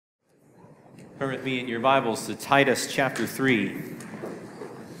Turn with me in your Bibles to Titus chapter 3.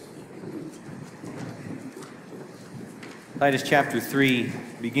 Titus chapter 3,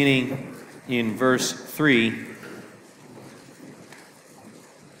 beginning in verse 3,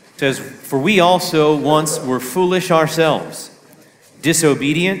 says, "For we also once were foolish ourselves,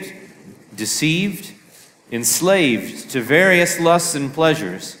 disobedient, deceived, enslaved to various lusts and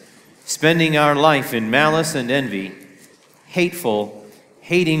pleasures, spending our life in malice and envy, hateful,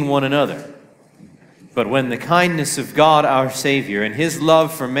 hating one another. But when the kindness of God our Savior and His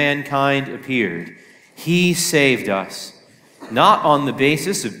love for mankind appeared, He saved us, not on the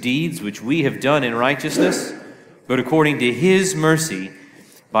basis of deeds which we have done in righteousness, but according to His mercy,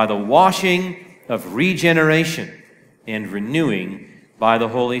 by the washing of regeneration and renewing by the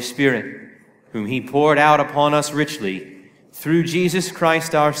Holy Spirit, whom He poured out upon us richly through Jesus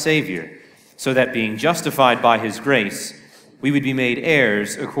Christ our Savior, so that being justified by His grace, we would be made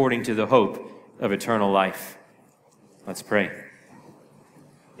heirs according to the hope of eternal life." Let's pray.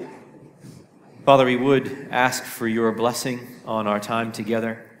 Father, we would ask for your blessing on our time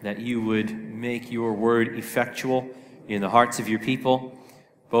together, that you would make your word effectual in the hearts of your people,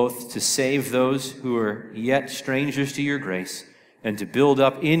 both to save those who are yet strangers to your grace and to build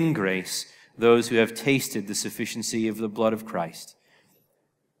up in grace those who have tasted the sufficiency of the blood of Christ.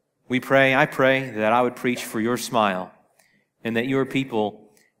 I pray that I would preach for your smile and that your people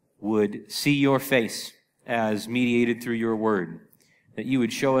would see your face as mediated through your word, that you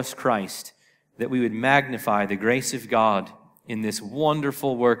would show us Christ, that we would magnify the grace of God in this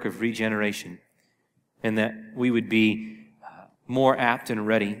wonderful work of regeneration, and that we would be more apt and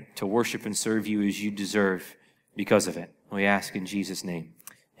ready to worship and serve you as you deserve because of it. We ask in Jesus' name,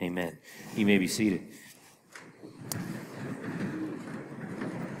 amen. You may be seated.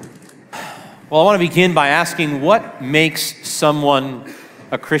 Well, I want to begin by asking, what makes someone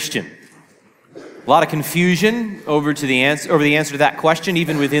a Christian? A lot of confusion over the answer to that question,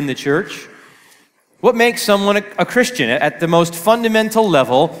 even within the church. What makes someone a Christian? At the most fundamental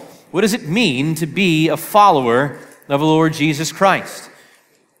level, what does it mean to be a follower of the Lord Jesus Christ?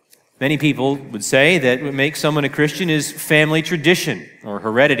 Many people would say that what makes someone a Christian is family tradition or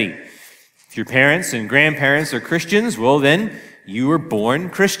heredity. If your parents and grandparents are Christians, well then, you were born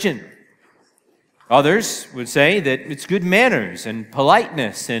Christian. Others would say that it's good manners and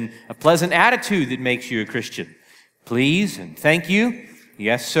politeness and a pleasant attitude that makes you a Christian. Please and thank you.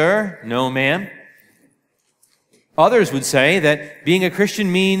 Yes, sir. No, ma'am. Others would say that being a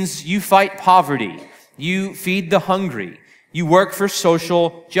Christian means you fight poverty, you feed the hungry, you work for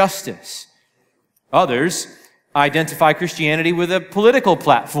social justice. Others identify Christianity with a political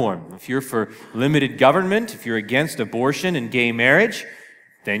platform. If you're for limited government, if you're against abortion and gay marriage,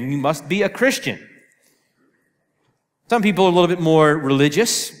 then you must be a Christian. Some people are a little bit more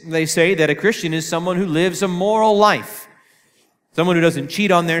religious. They say that a Christian is someone who lives a moral life, someone who doesn't cheat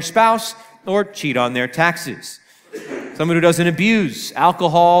on their spouse or cheat on their taxes, someone who doesn't abuse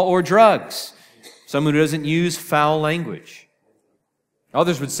alcohol or drugs, someone who doesn't use foul language.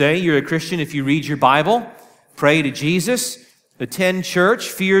 Others would say you're a Christian if you read your Bible, pray to Jesus, attend church,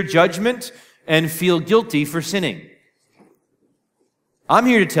 fear judgment, and feel guilty for sinning. I'm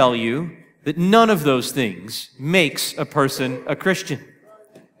here to tell you that none of those things makes a person a Christian.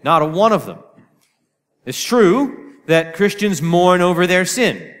 Not a one of them. It's true that Christians mourn over their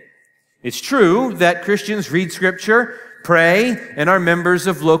sin. It's true that Christians read Scripture, pray, and are members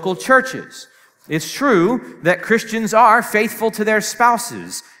of local churches. It's true that Christians are faithful to their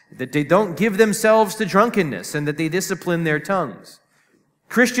spouses, that they don't give themselves to drunkenness, and that they discipline their tongues.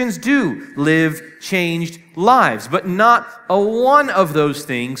 Christians do live changed lives, but not a one of those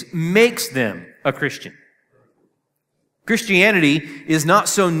things makes them a Christian. Christianity is not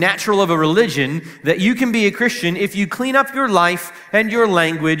so natural of a religion that you can be a Christian if you clean up your life and your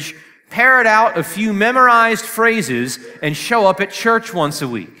language, parrot out a few memorized phrases, and show up at church once a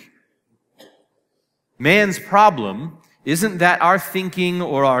week. Man's problem isn't that our thinking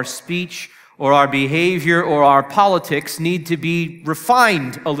or our speech or our behavior or our politics need to be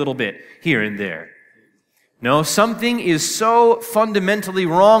refined a little bit here and there. No, something is so fundamentally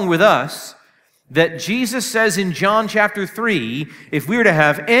wrong with us that Jesus says in John chapter 3, if we are to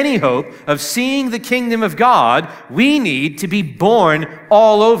have any hope of seeing the kingdom of God, we need to be born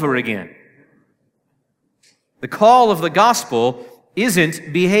all over again. The call of the gospel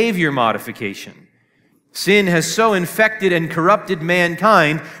isn't behavior modification. Sin has so infected and corrupted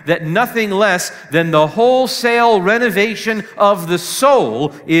mankind that nothing less than the wholesale renovation of the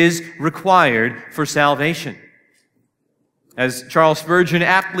soul is required for salvation. As Charles Spurgeon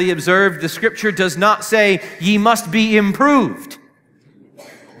aptly observed, the Scripture does not say, "Ye must be improved."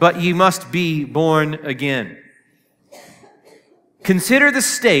 but ye must be born again. Consider the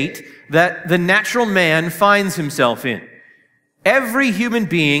state that the natural man finds himself in. Every human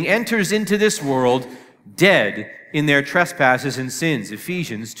being enters into this world dead in their trespasses and sins,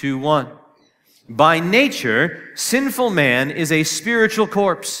 Ephesians 2:1. By nature, sinful man is a spiritual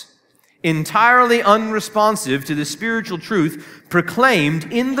corpse, entirely unresponsive to the spiritual truth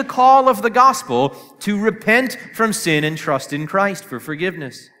proclaimed in the call of the gospel to repent from sin and trust in Christ for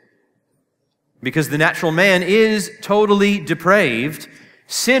forgiveness. Because the natural man is totally depraved,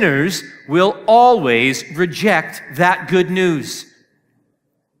 sinners will always reject that good news.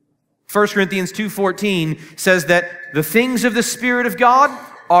 1 Corinthians 2:14 says that the things of the Spirit of God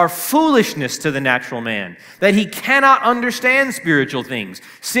are foolishness to the natural man, that he cannot understand spiritual things.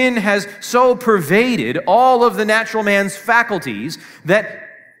 Sin has so pervaded all of the natural man's faculties that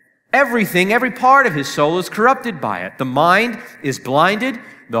everything, every part of his soul is corrupted by it. The mind is blinded,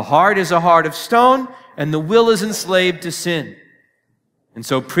 the heart is a heart of stone, and the will is enslaved to sin. And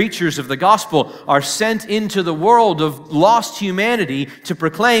so preachers of the gospel are sent into the world of lost humanity to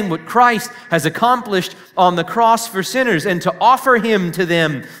proclaim what Christ has accomplished on the cross for sinners and to offer him to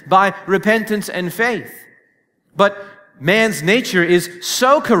them by repentance and faith. But man's nature is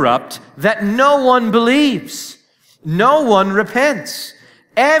so corrupt that no one believes. No one repents.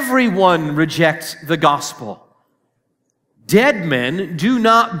 Everyone rejects the gospel. Dead men do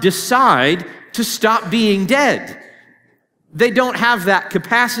not decide to stop being dead. They don't have that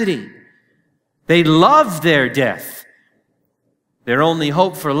capacity. They love their death. Their only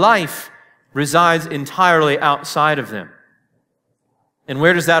hope for life resides entirely outside of them. And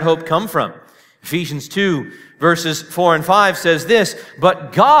where does that hope come from? Ephesians 2, verses 4 and 5 says this,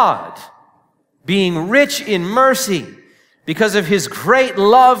 "But God, being rich in mercy, because of his great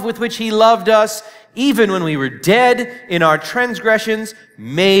love with which he loved us, even when we were dead in our transgressions,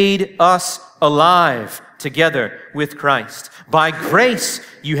 made us alive together with Christ. By grace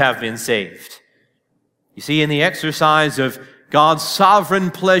you have been saved." You see, in the exercise of God's sovereign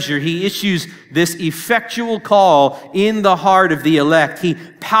pleasure, he issues this effectual call in the heart of the elect. He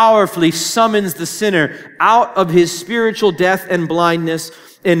powerfully summons the sinner out of his spiritual death and blindness,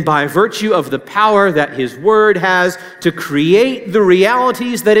 and by virtue of the power that his word has to create the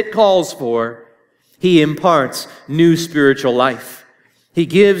realities that it calls for, he imparts new spiritual life. He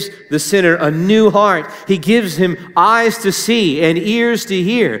gives the sinner a new heart. He gives him eyes to see and ears to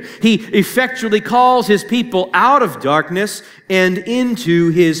hear. He effectually calls his people out of darkness and into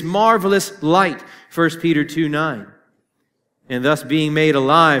his marvelous light, 1 Peter 2:9. And thus being made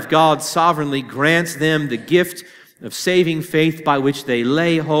alive, God sovereignly grants them the gift of saving faith by which they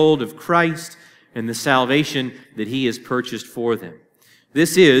lay hold of Christ and the salvation that he has purchased for them.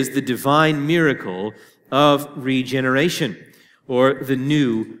 This is the divine miracle of regeneration, or the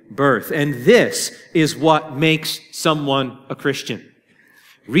new birth. And this is what makes someone a Christian.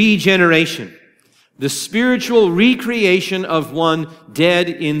 Regeneration, the spiritual recreation of one dead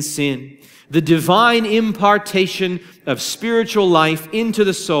in sin, the divine impartation of spiritual life into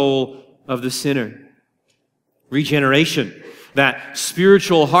the soul of the sinner. Regeneration, that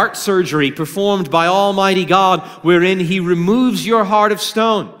spiritual heart surgery performed by Almighty God, wherein he removes your heart of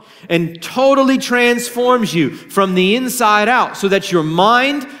stone and totally transforms you from the inside out so that your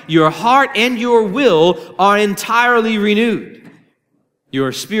mind, your heart, and your will are entirely renewed.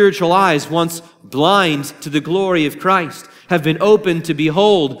 Your spiritual eyes, once blind to the glory of Christ, have been opened to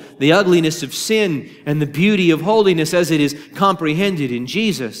behold the ugliness of sin and the beauty of holiness as it is comprehended in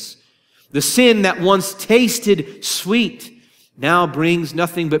Jesus. The sin that once tasted sweet now brings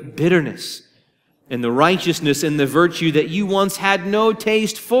nothing but bitterness. And the righteousness and the virtue that you once had no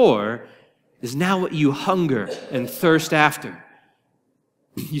taste for is now what you hunger and thirst after.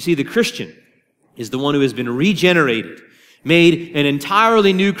 You see, the Christian is the one who has been regenerated, made an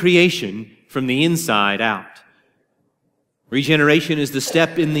entirely new creation from the inside out. Regeneration is the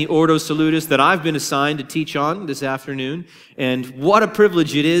step in the Ordo Salutis that I've been assigned to teach on this afternoon. And what a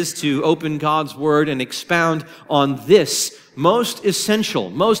privilege it is to open God's Word and expound on this most essential,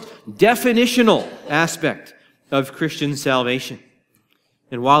 most definitional aspect of Christian salvation.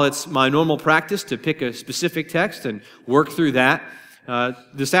 And while it's my normal practice to pick a specific text and work through that,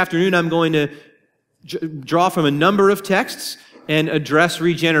 this afternoon I'm going to draw from a number of texts and address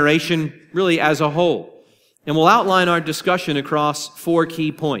regeneration really as a whole. And we'll outline our discussion across 4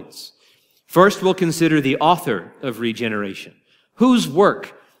 key points. First, we'll consider the author of regeneration. Whose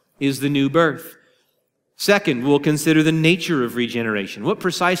work is the new birth? Second, we'll consider the nature of regeneration. What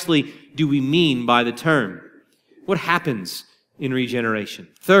precisely do we mean by the term? What happens in regeneration?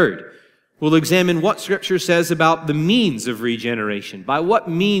 Third, We'll examine what Scripture says about the means of regeneration. By what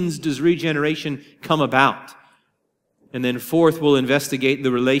means does regeneration come about? And then fourth, we'll investigate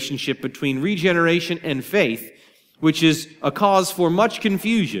the relationship between regeneration and faith, which is a cause for much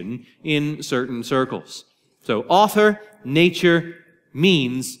confusion in certain circles. So author, nature,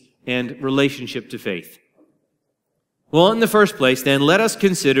 means, and relationship to faith. Well, in the first place, then, let us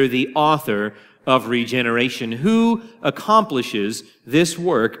consider the author of regeneration. Who accomplishes this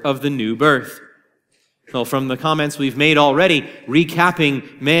work of the new birth? Well, from the comments we've made already,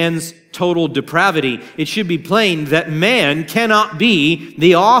 recapping man's total depravity, it should be plain that man cannot be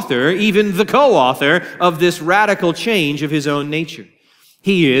the author, even the co-author, of this radical change of his own nature.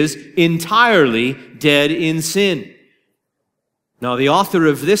 He is entirely dead in sin. Now, the author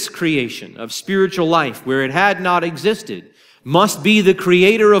of this creation, of spiritual life, where it had not existed, must be the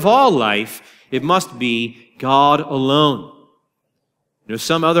creator of all life. It must be God alone. You know,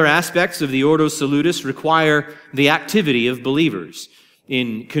 some other aspects of the Ordo Salutis require the activity of believers.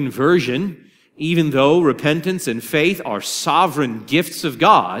 In conversion, even though repentance and faith are sovereign gifts of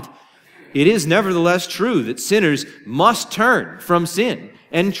God, it is nevertheless true that sinners must turn from sin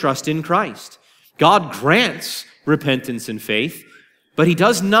and trust in Christ. God grants repentance and faith, but He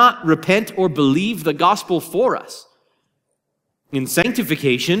does not repent or believe the gospel for us. In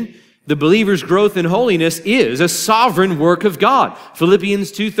sanctification, the believer's growth in holiness is a sovereign work of God.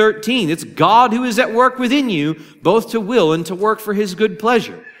 Philippians 2:13, it's God who is at work within you, both to will and to work for His good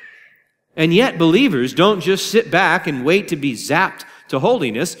pleasure. And yet believers don't just sit back and wait to be zapped to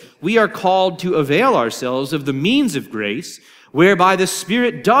holiness. We are called to avail ourselves of the means of grace whereby the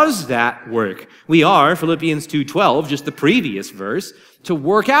Spirit does that work. We are, Philippians 2:12, just the previous verse, to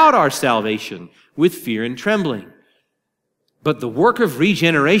work out our salvation with fear and trembling. But the work of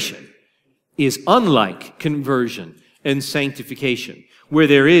regeneration is unlike conversion and sanctification, where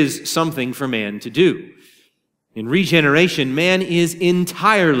there is something for man to do. In regeneration, man is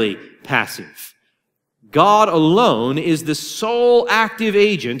entirely passive. God alone is the sole active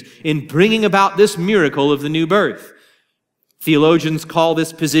agent in bringing about this miracle of the new birth. Theologians call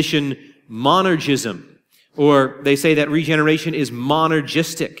this position monergism, or they say that regeneration is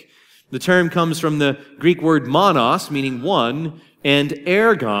monergistic. The term comes from the Greek word monos, meaning one, and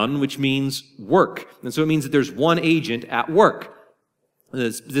ergon, which means work. And so it means that there's one agent at work.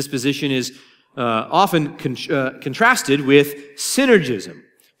 This position is often contrasted with synergism,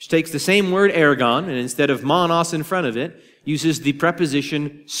 which takes the same word ergon, and instead of monos in front of it, uses the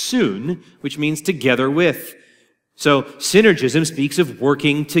preposition soon, which means together with. So synergism speaks of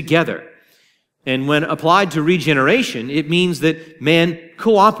working together. And when applied to regeneration, it means that man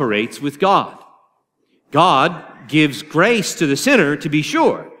cooperates with God. God gives grace to the sinner, to be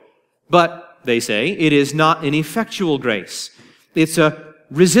sure, but, they say, it is not an effectual grace. It's a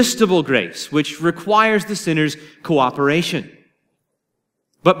resistible grace, which requires the sinner's cooperation.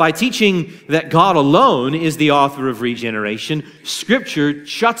 But by teaching that God alone is the author of regeneration, Scripture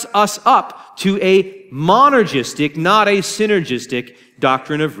shuts us up to a monergistic, not a synergistic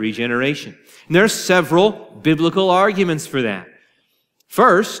doctrine of regeneration. And there are several biblical arguments for that.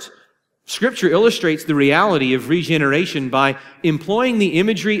 First, Scripture illustrates the reality of regeneration by employing the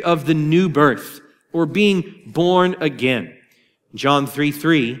imagery of the new birth, or being born again. John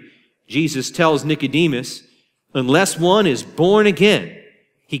 3:3, Jesus tells Nicodemus, unless one is born again,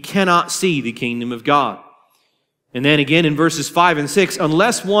 he cannot see the kingdom of God. And then again in verses 5 and 6,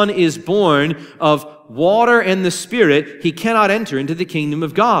 unless one is born of water and the Spirit, he cannot enter into the kingdom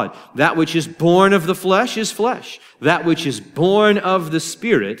of God. That which is born of the flesh is flesh. That which is born of the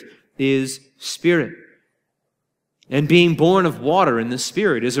Spirit is spirit. And being born of water and the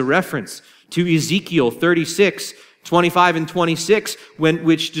Spirit is a reference to Ezekiel 36:25 and 26,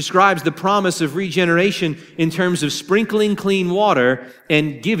 which describes the promise of regeneration in terms of sprinkling clean water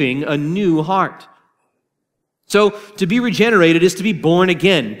and giving a new heart. So, to be regenerated is to be born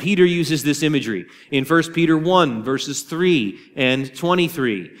again. Peter uses this imagery in 1 Peter 1, verses 3 and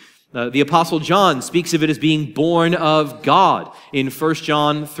 23. The Apostle John speaks of it as being born of God in 1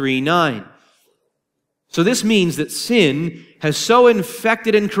 John 3:9. So this means that sin has so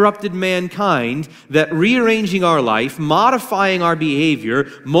infected and corrupted mankind that rearranging our life, modifying our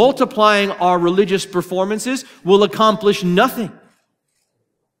behavior, multiplying our religious performances will accomplish nothing.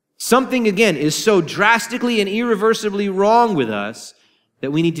 Something, again, is so drastically and irreversibly wrong with us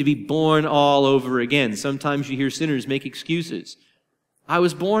that we need to be born all over again. Sometimes you hear sinners make excuses. I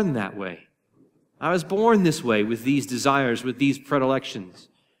was born that way. I was born this way with these desires, with these predilections.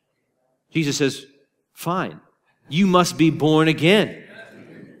 Jesus says, fine, you must be born again.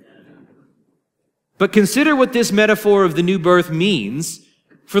 But consider what this metaphor of the new birth means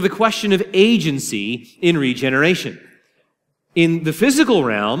for the question of agency in regeneration. In the physical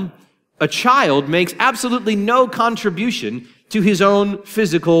realm, a child makes absolutely no contribution to his own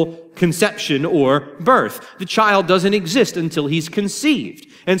physical conception or birth. The child doesn't exist until he's conceived.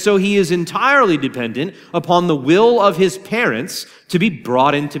 And so he is entirely dependent upon the will of his parents to be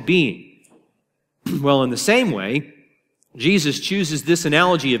brought into being. Well, in the same way, Jesus chooses this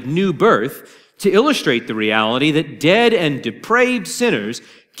analogy of new birth to illustrate the reality that dead and depraved sinners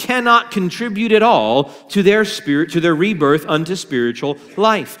cannot contribute at all to their rebirth unto spiritual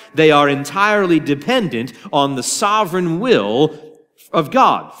life. They are entirely dependent on the sovereign will of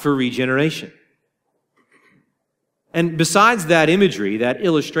God for regeneration. And besides that imagery, that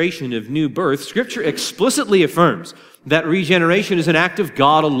illustration of new birth, Scripture explicitly affirms that regeneration is an act of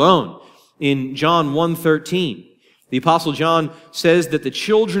God alone. In John 1:13, the Apostle John says that the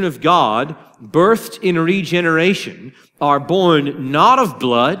children of God, birthed in regeneration, are born not of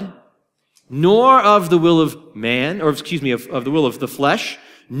blood, nor of the will of man, of the will of the flesh,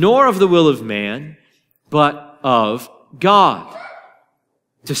 nor of the will of man, but of God.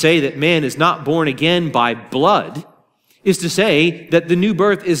 To say that man is not born again by blood is to say that the new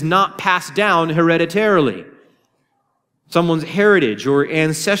birth is not passed down hereditarily. Someone's heritage or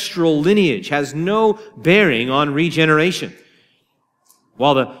ancestral lineage has no bearing on regeneration.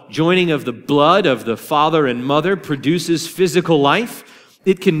 While the joining of the blood of the father and mother produces physical life,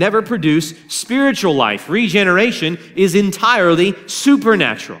 it can never produce spiritual life. Regeneration is entirely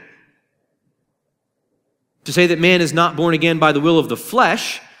supernatural. To say that man is not born again by the will of the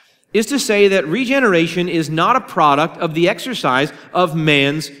flesh is to say that regeneration is not a product of the exercise of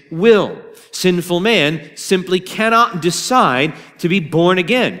man's will. Sinful man simply cannot decide to be born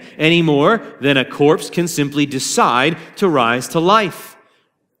again any more than a corpse can simply decide to rise to life.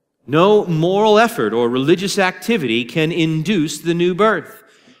 No moral effort or religious activity can induce the new birth,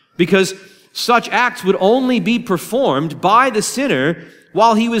 because such acts would only be performed by the sinner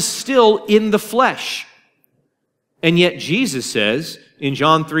while he was still in the flesh. And yet Jesus says in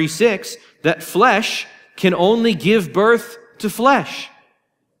John 3:6 that flesh can only give birth to flesh.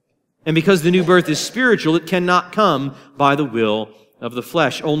 And because the new birth is spiritual, it cannot come by the will of the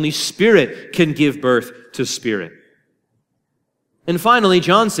flesh. Only spirit can give birth to spirit. And finally,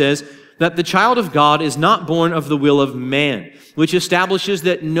 John says that the child of God is not born of the will of man, which establishes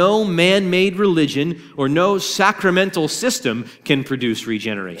that no man-made religion or no sacramental system can produce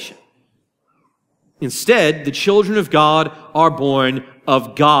regeneration. Instead, the children of God are born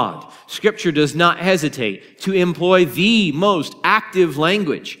of God. Scripture does not hesitate to employ the most active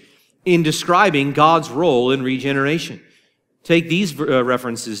language in describing God's role in regeneration. Take these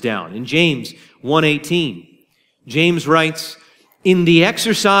references down. In James 1:18, James writes, "In the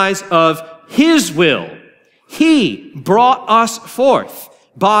exercise of His will, He brought us forth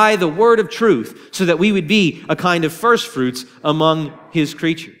by the word of truth, so that we would be a kind of first fruits among His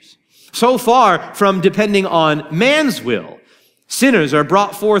creatures." So far from depending on man's will, sinners are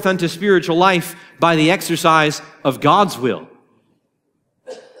brought forth unto spiritual life by the exercise of God's will.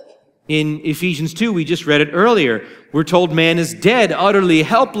 In Ephesians 2, we just read it earlier, we're told man is dead, utterly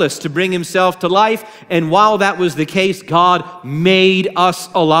helpless to bring himself to life, and while that was the case, God made us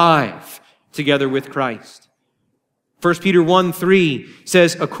alive together with Christ. 1 Peter 1:3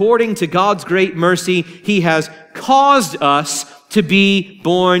 says, "According to God's great mercy, He has caused us to be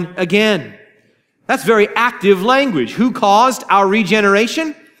born again." That's very active language. Who caused our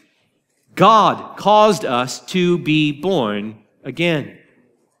regeneration? God caused us to be born again.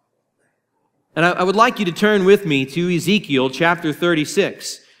 And I would like you to turn with me to Ezekiel chapter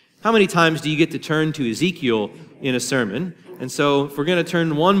 36. How many times do you get to turn to Ezekiel in a sermon? And so if we're going to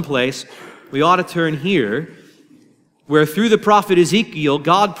turn one place, we ought to turn here, where through the prophet Ezekiel,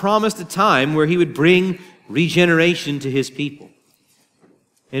 God promised a time where He would bring regeneration to His people.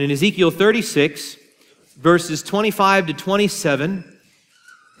 And in Ezekiel 36, verses 25 to 27,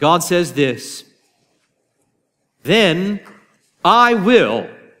 God says this, "Then I will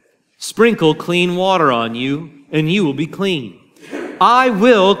sprinkle clean water on you, and you will be clean. I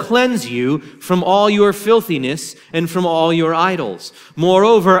will cleanse you from all your filthiness and from all your idols.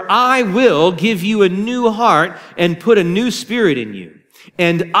 Moreover, I will give you a new heart and put a new spirit in you.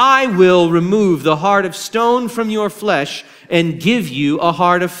 And I will remove the heart of stone from your flesh and give you a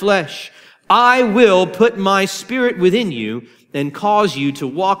heart of flesh. I will put my spirit within you and cause you to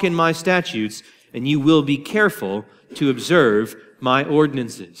walk in my statutes, and you will be careful to observe my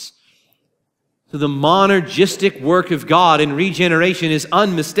ordinances." So the monergistic work of God in regeneration is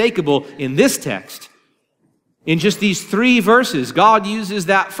unmistakable in this text. In just these 3 verses, God uses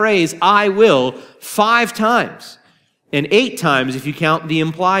that phrase, "I will," 5 times. and 8 times if you count the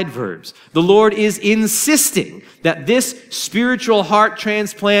implied verbs. The Lord is insisting that this spiritual heart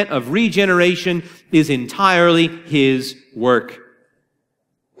transplant of regeneration is entirely His work.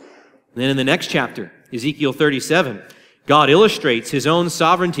 Then in the next chapter, Ezekiel 37, God illustrates His own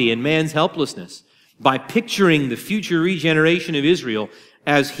sovereignty and man's helplessness by picturing the future regeneration of Israel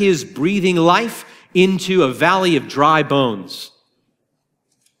as His breathing life into a valley of dry bones.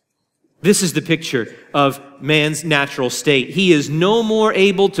 This is the picture of man's natural state. He is no more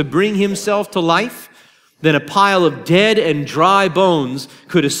able to bring himself to life than a pile of dead and dry bones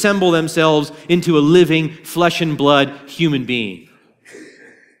could assemble themselves into a living, flesh and blood human being.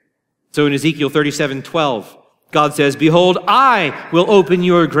 So in Ezekiel 37:12, God says, "Behold, I will open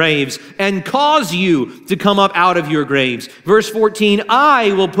your graves and cause you to come up out of your graves." Verse 14,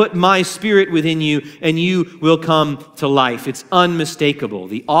 "I will put my spirit within you and you will come to life." It's unmistakable.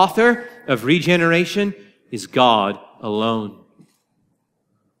 The author of regeneration is God alone.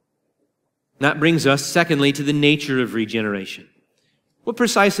 That brings us, secondly, to the nature of regeneration. What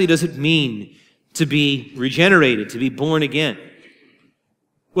precisely does it mean to be regenerated, to be born again?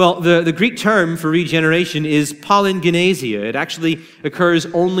 Well, the Greek term for regeneration is palingenesia. It actually occurs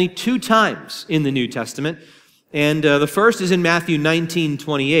only 2 times in the New Testament. And the first is in Matthew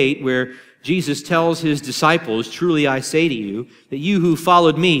 19:28, where Jesus tells His disciples, "Truly I say to you, that you who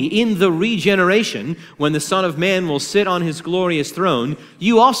followed me in the regeneration, when the Son of Man will sit on His glorious throne,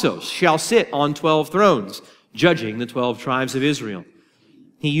 you also shall sit on 12 thrones, judging the 12 tribes of Israel."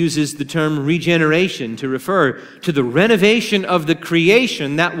 He uses the term regeneration to refer to the renovation of the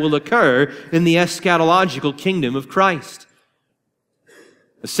creation that will occur in the eschatological kingdom of Christ.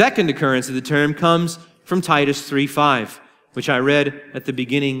 The second occurrence of the term comes from Titus 3:5, which I read at the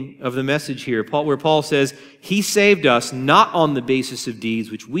beginning of the message here, where Paul says, "He saved us not on the basis of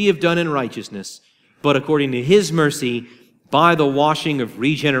deeds which we have done in righteousness, but according to His mercy by the washing of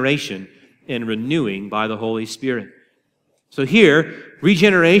regeneration and renewing by the Holy Spirit." So here,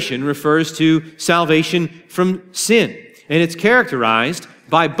 regeneration refers to salvation from sin, and it's characterized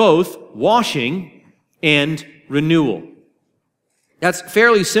by both washing and renewal. That's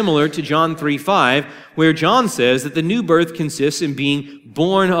fairly similar to John 3:5, where John says that the new birth consists in being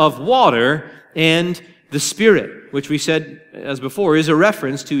born of water and the Spirit, which we said, as before, is a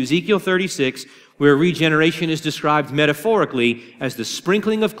reference to Ezekiel 36, where regeneration is described metaphorically as the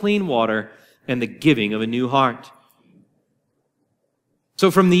sprinkling of clean water and the giving of a new heart. So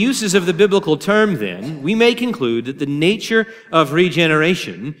from the uses of the biblical term, then, we may conclude that the nature of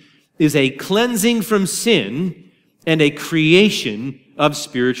regeneration is a cleansing from sin and a creation of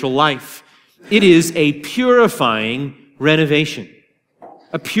spiritual life. It is a purifying renovation.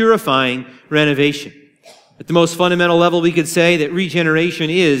 A purifying renovation. At the most fundamental level, we could say that regeneration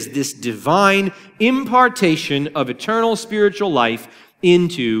is this divine impartation of eternal spiritual life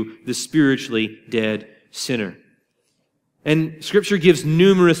into the spiritually dead sinner. And Scripture gives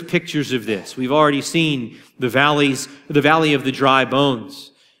numerous pictures of this. We've already seen the valley of the dry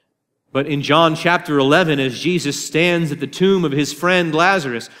bones. But in John chapter 11, as Jesus stands at the tomb of his friend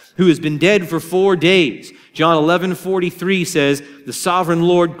Lazarus, who has been dead for 4 days, John 11:43 says, "The sovereign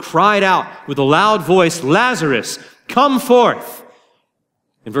Lord cried out with a loud voice, 'Lazarus, come forth!'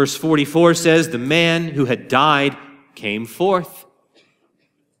 And verse 44 says, 'The man who had died came forth.'"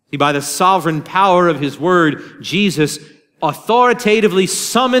 See, by the sovereign power of His word, Jesus authoritatively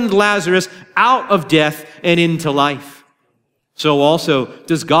summoned Lazarus out of death and into life. So also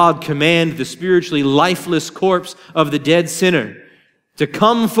does God command the spiritually lifeless corpse of the dead sinner to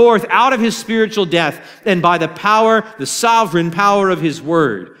come forth out of his spiritual death, and by the power, the sovereign power of His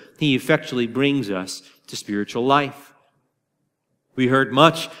word, He effectually brings us to spiritual life. We heard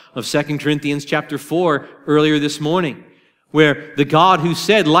much of 2 Corinthians chapter 4 earlier this morning, where the God who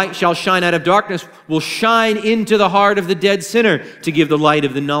said, "Light shall shine out of darkness," will shine into the heart of the dead sinner to give the light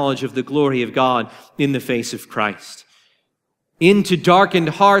of the knowledge of the glory of God in the face of Christ. Into darkened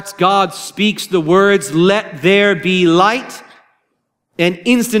hearts, God speaks the words, "Let there be light," and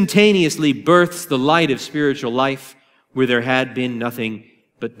instantaneously births the light of spiritual life where there had been nothing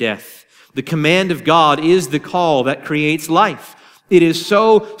but death. The command of God is the call that creates life. It is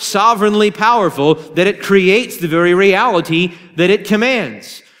so sovereignly powerful that it creates the very reality that it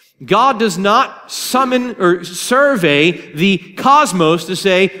commands. God does not summon or survey the cosmos to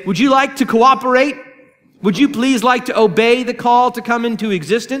say, "Would you like to cooperate? Would you please like to obey the call to come into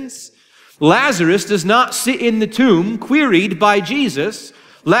existence?" Lazarus does not sit in the tomb queried by Jesus,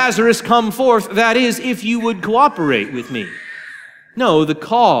 "Lazarus, come forth, that is, if you would cooperate with me." No, the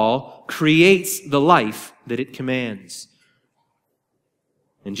call creates the life that it commands.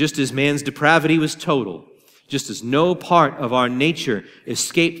 And just as man's depravity was total, Just as no part of our nature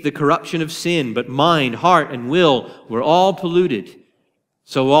escaped the corruption of sin, but mind, heart, and will were all polluted,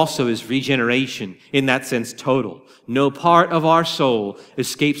 so also is regeneration, in that sense, total. No part of our soul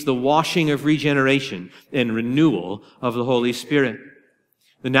escapes the washing of regeneration and renewal of the Holy Spirit.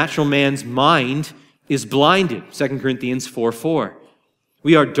 The natural man's mind is blinded, 2 Corinthians 4:4.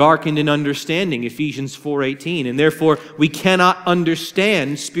 We are darkened in understanding, Ephesians 4:18, and therefore we cannot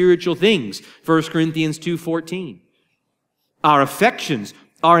understand spiritual things, 1 Corinthians 2:14. Our affections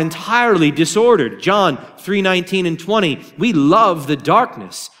are entirely disordered, John 3:19 and 20. We love the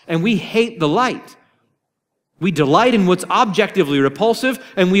darkness and we hate the light. We delight in what's objectively repulsive,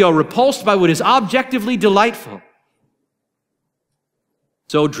 and we are repulsed by what is objectively delightful.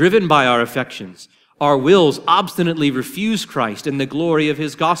 So, driven by our affections, our wills obstinately refuse Christ and the glory of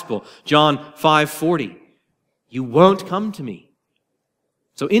his gospel. John 5:40. You won't come to me.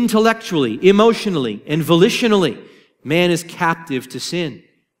 So intellectually, emotionally, and volitionally, man is captive to sin.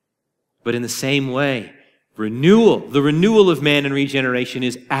 But in the same way, the renewal of man in regeneration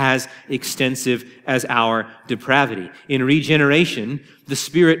is as extensive as our depravity. In regeneration, the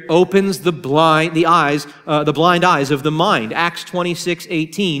Spirit opens the blind eyes of the mind. Acts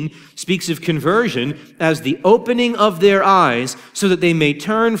 26:18 speaks of conversion as the opening of their eyes so that they may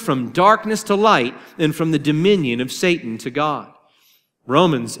turn from darkness to light and from the dominion of Satan to God.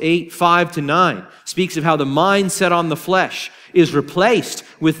 Romans 8:5-9 speaks of how the mind set on the flesh is replaced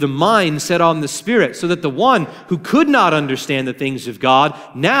with the mind set on the Spirit, so that the one who could not understand the things of God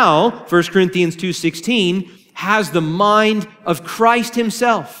now, 1 Corinthians 2:16, has the mind of Christ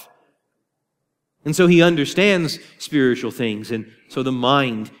himself. And so he understands spiritual things, and so the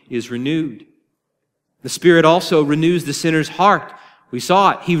mind is renewed. The Spirit also renews the sinner's heart. We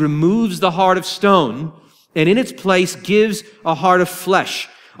saw it. He removes the heart of stone, and in its place gives a heart of flesh,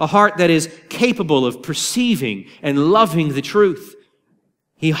 a heart that is capable of perceiving and loving the truth.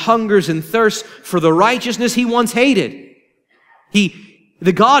 He hungers and thirsts for the righteousness he once hated.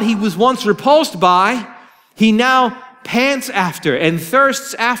 The God he was once repulsed by, he now pants after and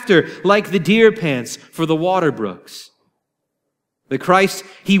thirsts after like the deer pants for the water brooks. The Christ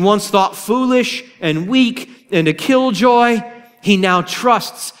he once thought foolish and weak and a killjoy, he now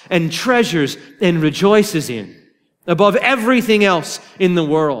trusts and treasures and rejoices in above everything else in the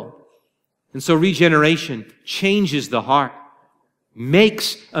world. And so regeneration changes the heart,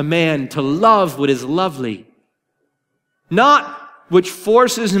 makes a man to love what is lovely, not which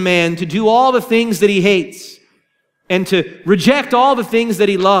forces a man to do all the things that he hates and to reject all the things that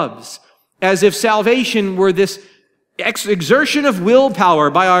he loves, as if salvation were this exertion of willpower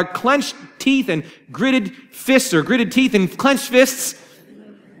by our clenched teeth and gritted fists, or gritted teeth and clenched fists.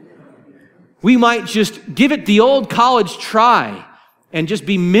 We might just give it the old college try and just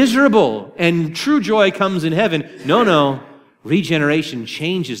be miserable, and true joy comes in heaven. No. Regeneration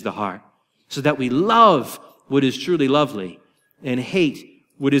changes the heart so that we love what is truly lovely and hate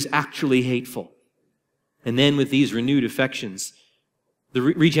what is actually hateful. And then with these renewed affections, the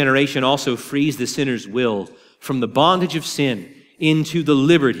regeneration also frees the sinner's will from the bondage of sin into the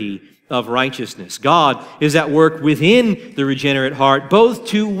liberty of righteousness. God is at work within the regenerate heart, both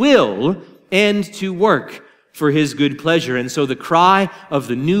to will and to work for his good pleasure. And so the cry of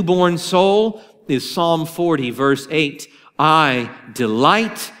the newborn soul is Psalm 40, verse 8. I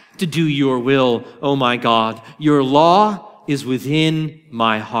delight to do your will, O my God. Your law is within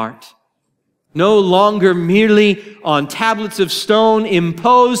my heart. No longer merely on tablets of stone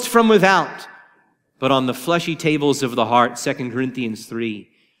imposed from without, but on the fleshy tables of the heart, 2 Corinthians 3,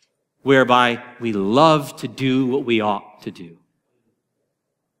 whereby we love to do what we ought to do.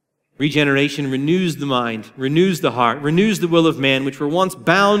 Regeneration renews the mind, renews the heart, renews the will of man, which were once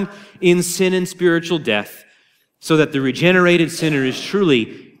bound in sin and spiritual death, so that the regenerated sinner is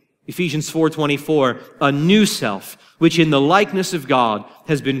truly, Ephesians 4:24, a new self, which in the likeness of God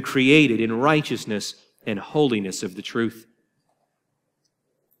has been created in righteousness and holiness of the truth.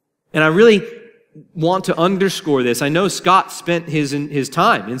 And I really want to underscore this. I know Scott spent his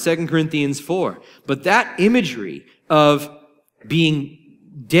time in 2 Corinthians 4, but that imagery of being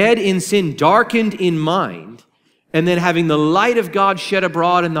dead in sin, darkened in mind, and then having the light of God shed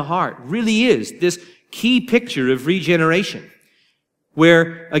abroad in the heart really is this key picture of regeneration,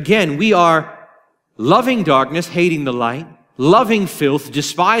 where, again, we are loving darkness, hating the light, loving filth,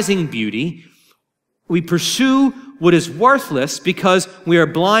 despising beauty. We pursue what is worthless because we are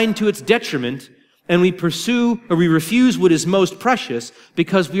blind to its detriment, and we refuse what is most precious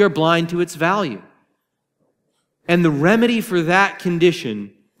because we are blind to its value. And the remedy for that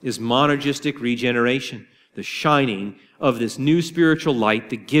condition is monergistic regeneration. the shining of this new spiritual light,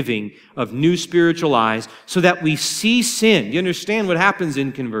 the giving of new spiritual eyes, so that we see sin. You understand what happens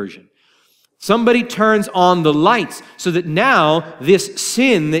in conversion? Somebody turns on the lights so that now this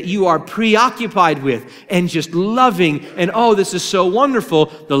sin that you are preoccupied with and just loving and, oh, this is so wonderful,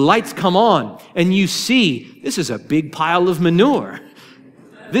 the lights come on and you see, this is a big pile of manure.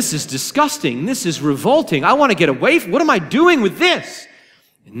 This is disgusting. This is revolting. I want to get away from, what am I doing with this?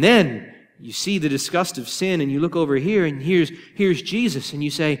 And then you see the disgust of sin and you look over here and here's Jesus and you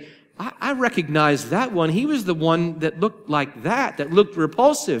say, I recognize that one. He was the one that looked like that looked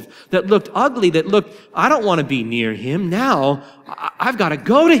repulsive, that looked ugly, that looked, I don't want to be near him. Now, I've got to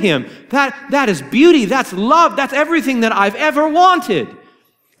go to him. That is beauty. That's love. That's everything that I've ever wanted.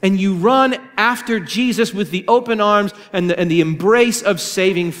 And you run after Jesus with the open arms and the embrace of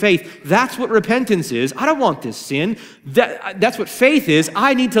saving faith. That's what repentance is. I don't want this sin. That's what faith is.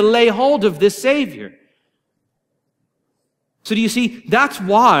 I need to lay hold of this Savior. So do you see, that's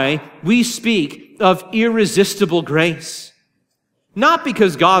why we speak of irresistible grace. Not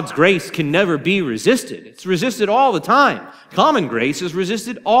because God's grace can never be resisted. It's resisted all the time. Common grace is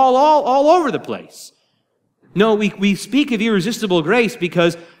resisted all over the place. No, we speak of irresistible grace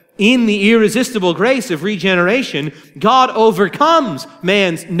because in the irresistible grace of regeneration, God overcomes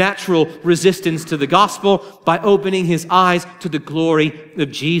man's natural resistance to the gospel by opening his eyes to the glory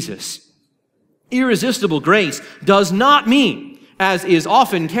of Jesus. Irresistible grace does not mean, as is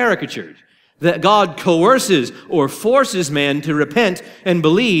often caricatured, that God coerces or forces man to repent and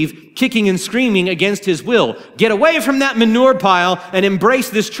believe, kicking and screaming against his will. Get away from that manure pile and embrace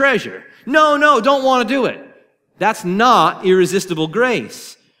this treasure. No, don't want to do it. That's not irresistible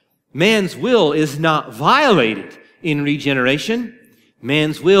grace. Man's will is not violated in regeneration.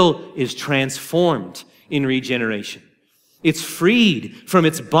 Man's will is transformed in regeneration. It's freed from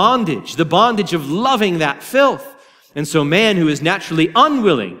its bondage, the bondage of loving that filth. And so man who is naturally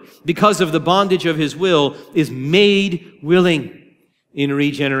unwilling because of the bondage of his will is made willing in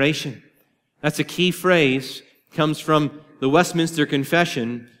regeneration. That's a key phrase. It comes from the Westminster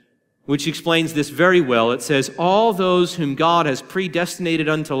Confession, which explains this very well. It says, all those whom God has predestinated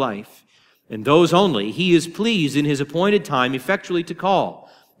unto life, and those only he is pleased in his appointed time effectually to call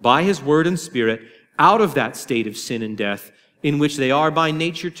by his word and spirit out of that state of sin and death in which they are by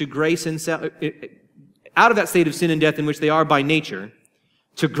nature to grace and out of that state of sin and death in which they are by nature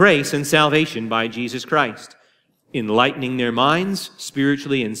to grace and salvation by Jesus Christ, enlightening their minds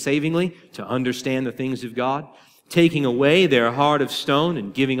spiritually and savingly to understand the things of God, taking away their heart of stone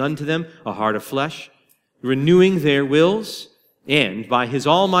and giving unto them a heart of flesh, renewing their wills, and by his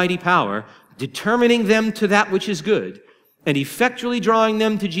almighty power determining them to that which is good, and effectually drawing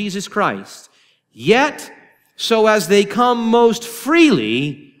them to Jesus Christ, yet so as they come most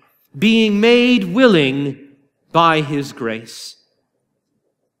freely, being made willing by his grace.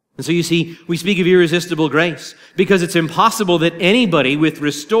 And so you see, we speak of irresistible grace because it's impossible that anybody with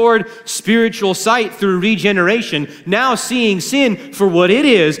restored spiritual sight through regeneration, now seeing sin for what it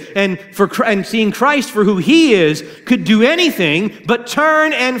is and seeing Christ for who he is, could do anything but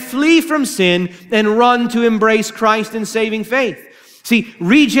turn and flee from sin and run to embrace Christ in saving faith. See,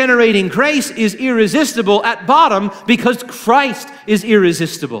 regenerating grace is irresistible at bottom because Christ is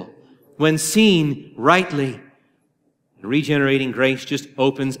irresistible when seen rightly. Regenerating grace just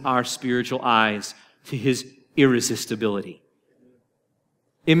opens our spiritual eyes to his irresistibility.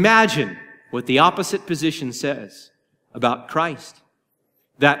 Imagine what the opposite position says about Christ.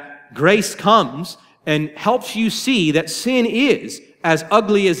 That grace comes and helps you see that sin is as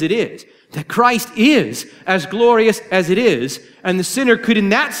ugly as it is. That Christ is as glorious as it is. And the sinner could in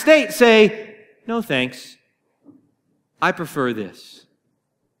that state say, no thanks. I prefer this.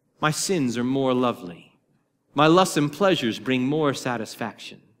 My sins are more lovely. My lusts and pleasures bring more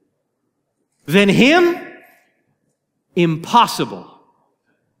satisfaction. Than him? Impossible.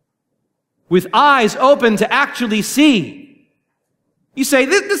 With eyes open to actually see. You say,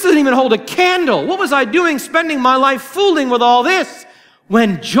 this doesn't even hold a candle. What was I doing spending my life fooling with all this?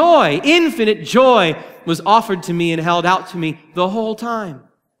 When joy, infinite joy, was offered to me and held out to me the whole time.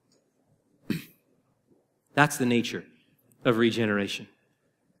 That's the nature of regeneration.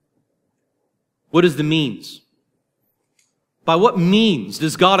 What is the means? By what means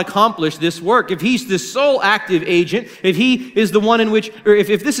does God accomplish this work? If he's the sole active agent, if he is the one in which, or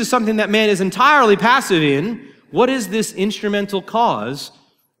if this is something that man is entirely passive in, what is this instrumental cause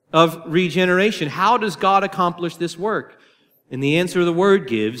of regeneration? How does God accomplish this work? And the answer the Word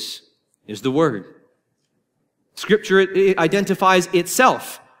gives is the Word. Scripture identifies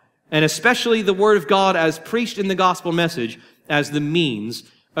itself, and especially the Word of God as preached in the gospel message, as the means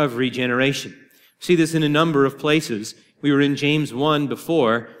of regeneration. See this in a number of places. We were in James 1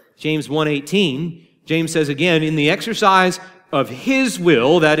 before. James 1:18. James says again, in the exercise of his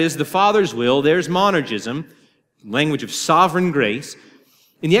will, that is the Father's will, there's monergism, language of sovereign grace.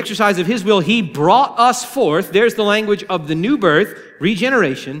 In the exercise of his will, he brought us forth, there's the language of the new birth,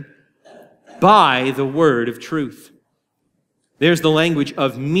 regeneration, by the word of truth. There's the language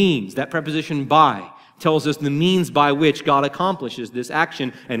of means. That preposition by tells us the means by which God accomplishes this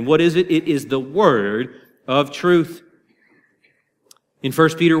action. And what is it? It is the word of truth. In 1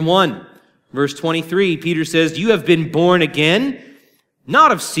 Peter 1, verse 23, Peter says, you have been born again,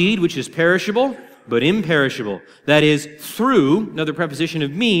 not of seed which is perishable, but imperishable. That is, through, another preposition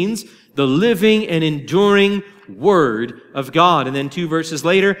of means, the living and enduring Word of God. And then 2 verses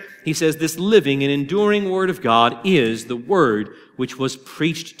later, he says, this living and enduring Word of God is the Word which was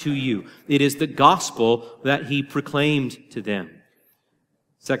preached to you. It is the gospel that he proclaimed to them.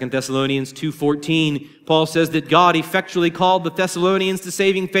 2 Thessalonians 2:14, Paul says that God effectually called the Thessalonians to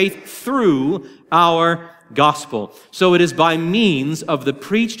saving faith through our gospel. So it is by means of the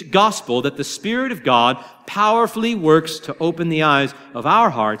preached gospel that the Spirit of God powerfully works to open the eyes of our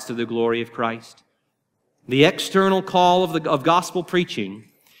hearts to the glory of Christ. The external call of gospel preaching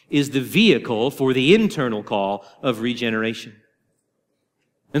is the vehicle for the internal call of regeneration.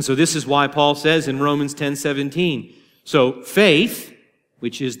 And so this is why Paul says in Romans 10:17, so faith,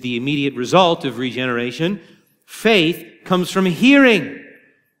 which is the immediate result of regeneration, faith comes from hearing,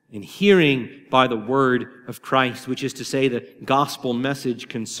 and hearing by the word of Christ, which is to say the gospel message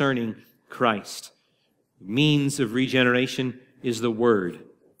concerning Christ. The means of regeneration is the word,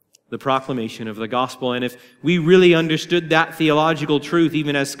 the proclamation of the gospel. And if we really understood that theological truth,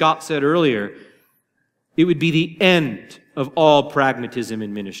 even as Scott said earlier, it would be the end of all pragmatism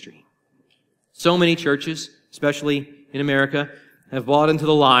in ministry. So many churches, especially in America, have bought into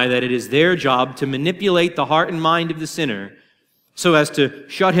the lie that it is their job to manipulate the heart and mind of the sinner so as to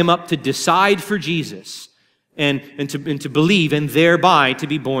shut him up to decide for Jesus and to believe and thereby to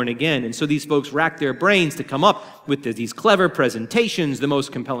be born again. And so these folks rack their brains to come up with these clever presentations, the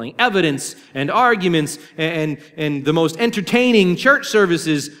most compelling evidence and arguments, and the most entertaining church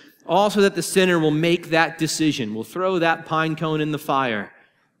services, all so that the sinner will make that decision, will throw that pine cone in the fire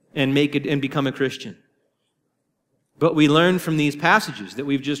and make it and become a Christian. But we learn from these passages that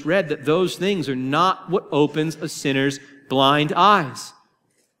we've just read that those things are not what opens a sinner's blind eyes.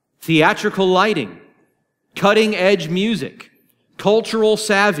 Theatrical lighting, cutting-edge music, cultural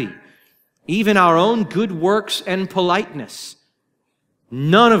savvy, even our own good works and politeness,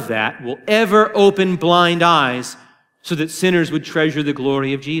 none of that will ever open blind eyes so that sinners would treasure the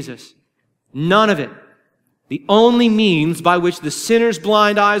glory of Jesus. None of it. The only means by which the sinner's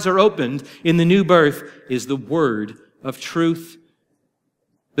blind eyes are opened in the new birth is the word of truth.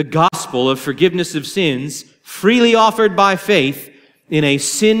 The gospel of forgiveness of sins, freely offered by faith in a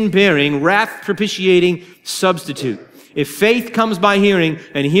sin-bearing, wrath-propitiating substitute. If faith comes by hearing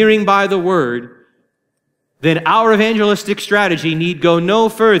and hearing by the word, then our evangelistic strategy need go no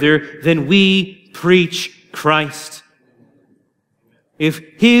further than we preach Christ. If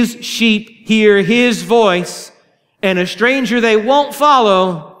his sheep hear his voice and a stranger they won't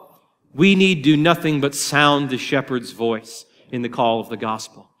follow, we need do nothing but sound the shepherd's voice in the call of the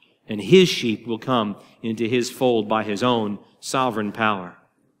gospel, and his sheep will come into his fold by his own sovereign power.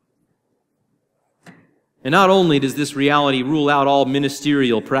 And not only does this reality rule out all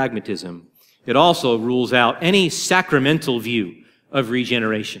ministerial pragmatism, it also rules out any sacramental view of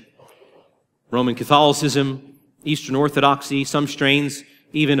regeneration. Roman Catholicism, Eastern Orthodoxy, some strains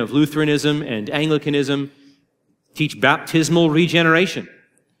even of Lutheranism and Anglicanism teach baptismal regeneration,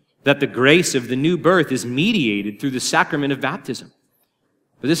 that the grace of the new birth is mediated through the sacrament of baptism.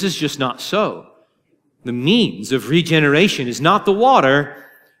 But this is just not so. The means of regeneration is not the water,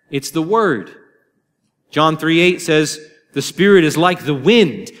 it's the word. John 3:8 says, the Spirit is like the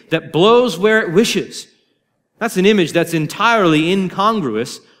wind that blows where it wishes. That's an image that's entirely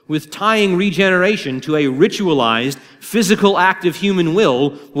incongruous with tying regeneration to a ritualized physical act of human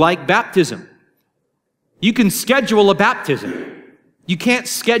will like baptism. You can schedule a baptism. You can't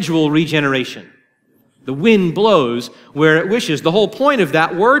schedule regeneration. The wind blows where it wishes. The whole point of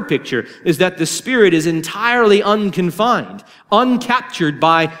that word picture is that the Spirit is entirely unconfined, uncaptured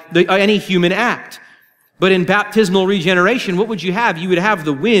by any human act. But in baptismal regeneration, what would you have? You would have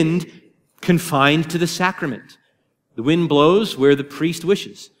the wind confined to the sacrament. The wind blows where the priest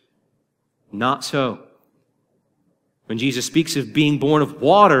wishes. Not so. When Jesus speaks of being born of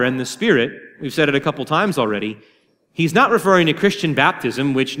water and the Spirit, we've said it a couple times already, he's not referring to Christian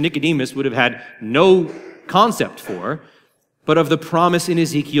baptism, which Nicodemus would have had no concept for, but of the promise in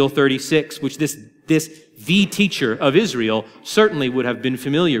Ezekiel 36, which the teacher of Israel certainly would have been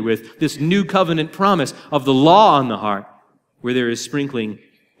familiar with, this new covenant promise of the law on the heart, where there is sprinkling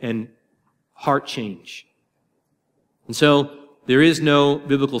and heart change. And so there is no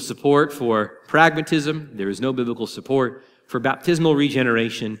biblical support for pragmatism. There is no biblical support for baptismal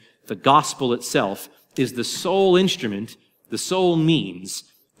regeneration. The gospel itself is the sole instrument, the sole means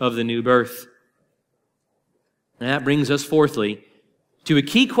of the new birth. And that brings us, fourthly, to a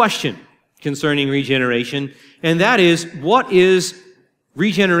key question concerning regeneration, and that is, what is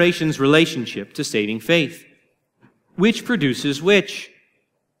regeneration's relationship to saving faith? Which produces which?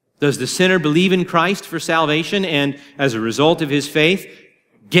 Does the sinner believe in Christ for salvation and, as a result of his faith,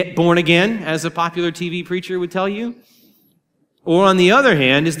 get born again, as a popular TV preacher would tell you? Or, on the other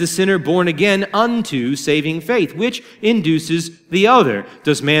hand, is the sinner born again unto saving faith? Which induces the other?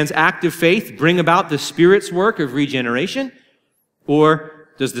 Does man's act of faith bring about the Spirit's work of regeneration? Or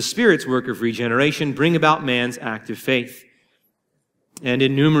does the Spirit's work of regeneration bring about man's act of faith? And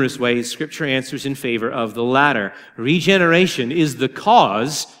in numerous ways, Scripture answers in favor of the latter. Regeneration is the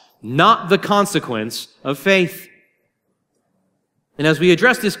cause, not the consequence, of faith. And as we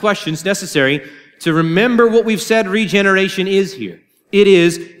address this question, it's necessary to remember what we've said regeneration is here. It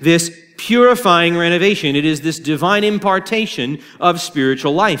is this purifying renovation. It is this divine impartation of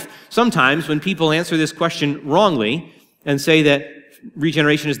spiritual life. Sometimes when people answer this question wrongly and say that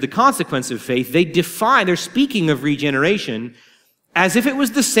regeneration is the consequence of faith, they're speaking of regeneration as if it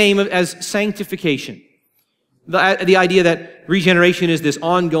was the same as sanctification. The idea that regeneration is this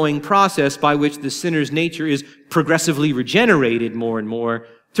ongoing process by which the sinner's nature is progressively regenerated more and more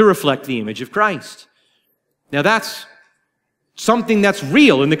to reflect the image of Christ. Now that's something that's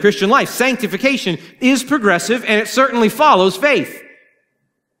real in the Christian life. Sanctification is progressive, and it certainly follows faith.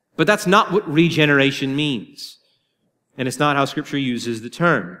 But that's not what regeneration means. And it's not how Scripture uses the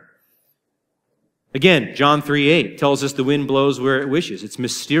term. Again, John 3:8 tells us the wind blows where it wishes. It's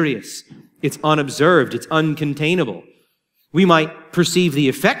mysterious. It's unobserved. It's uncontainable. We might perceive the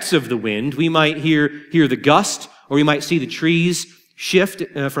effects of the wind. We might hear the gust, or we might see the trees shift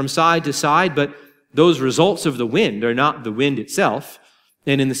from side to side, but those results of the wind are not the wind itself.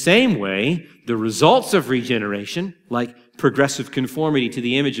 And in the same way, the results of regeneration, like progressive conformity to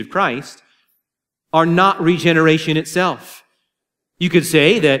the image of Christ, are not regeneration itself. You could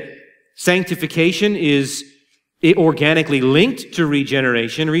say that sanctification is organically linked to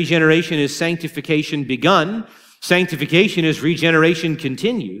regeneration. Regeneration is sanctification begun. Sanctification is regeneration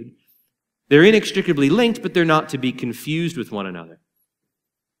continued. They're inextricably linked, but they're not to be confused with one another.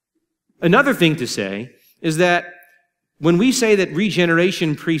 Another thing to say is that when we say that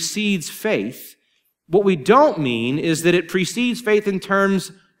regeneration precedes faith, what we don't mean is that it precedes faith in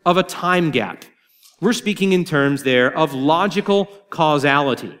terms of a time gap. We're speaking in terms there of logical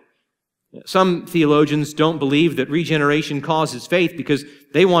causality. Some theologians don't believe that regeneration causes faith because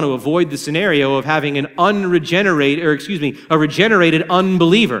they want to avoid the scenario of having a regenerated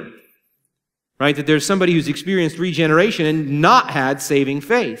unbeliever. Right? That there's somebody who's experienced regeneration and not had saving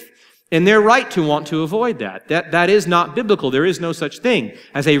faith. And they're right to want to avoid that. That is not biblical. There is no such thing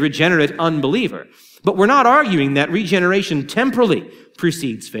as a regenerate unbeliever. But we're not arguing that regeneration temporally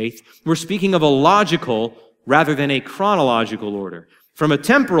precedes faith. We're speaking of a logical rather than a chronological order. From a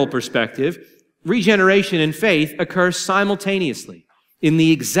temporal perspective, regeneration and faith occur simultaneously. In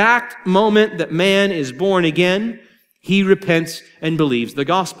the exact moment that man is born again, he repents and believes the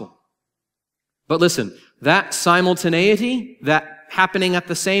gospel. But listen, that simultaneity, that happening at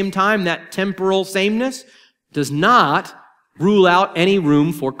the same time, that temporal sameness, does not rule out any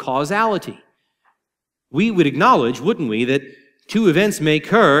room for causality. We would acknowledge, wouldn't we, that two events may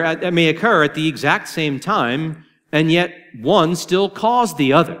occur at the exact same time, and yet one still caused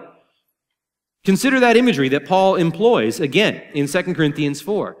the other. Consider that imagery that Paul employs, again, in 2 Corinthians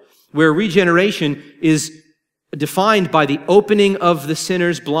 4, where regeneration is defined by the opening of the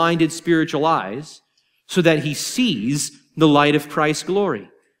sinner's blinded spiritual eyes so that he sees the light of Christ's glory.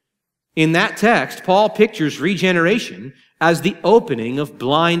 In that text, Paul pictures regeneration as the opening of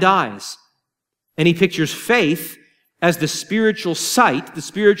blind eyes. And he pictures faith as the spiritual sight, the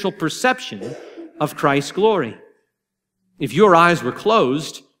spiritual perception of Christ's glory. If your eyes were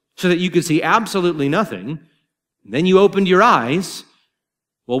closed so that you could see absolutely nothing, then you opened your eyes,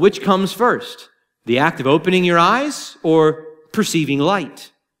 well, which comes first? The act of opening your eyes or perceiving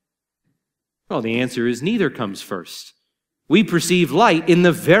light? Well, the answer is neither comes first. We perceive light in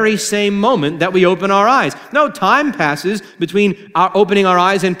the very same moment that we open our eyes. No time passes between our opening our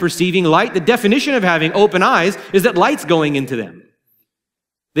eyes and perceiving light. The definition of having open eyes is that light's going into them.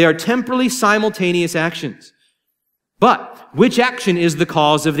 They are temporally simultaneous actions. But which action is the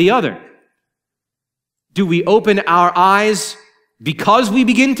cause of the other? Do we open our eyes because we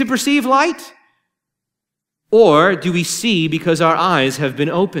begin to perceive light? Or do we see because our eyes have been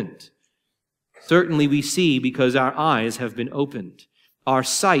opened? Certainly we see because our eyes have been opened. Our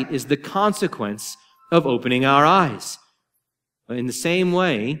sight is the consequence of opening our eyes. In the same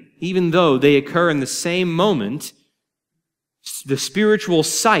way, even though they occur in the same moment, the spiritual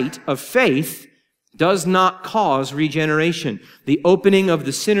sight of faith does not cause regeneration. The opening of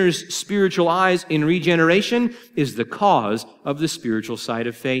the sinner's spiritual eyes in regeneration is the cause of the spiritual sight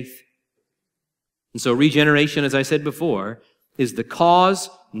of faith. And so regeneration, as I said before, is the cause,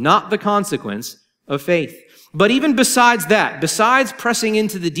 not the consequence, of faith. But even besides that, besides pressing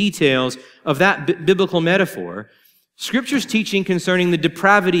into the details of that biblical metaphor, Scripture's teaching concerning the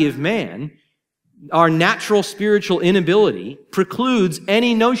depravity of man, our natural spiritual inability, precludes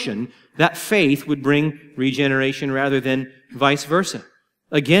any notion that faith would bring regeneration rather than vice versa.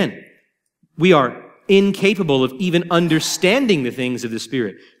 Again, we are incapable of even understanding the things of the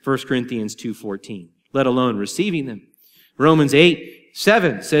Spirit, 1 Corinthians 2:14, let alone receiving them. Romans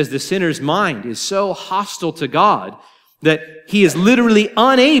 8:7 says the sinner's mind is so hostile to God that he is literally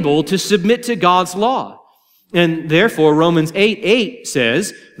unable to submit to God's law. And therefore, Romans 8:8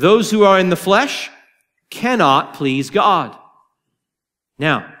 says, those who are in the flesh cannot please God.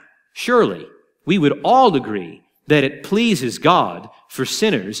 Now, surely, we would all agree that it pleases God for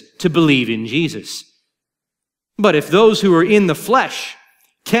sinners to believe in Jesus. But if those who are in the flesh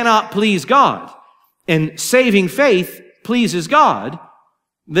cannot please God, and saving faith pleases God,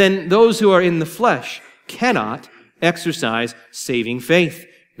 then those who are in the flesh cannot exercise saving faith.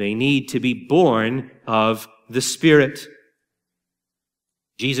 They need to be born of the Spirit.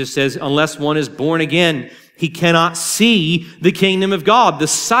 Jesus says, unless one is born again, he cannot see the kingdom of God. The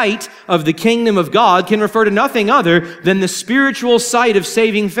sight of the kingdom of God can refer to nothing other than the spiritual sight of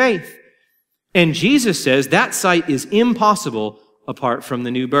saving faith. And Jesus says that sight is impossible apart from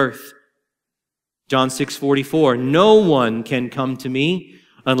the new birth. John 6:44, no one can come to me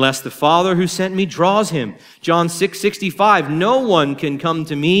unless the Father who sent me draws him. John 6:65, no one can come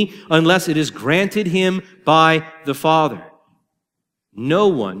to me unless it is granted him by the Father. No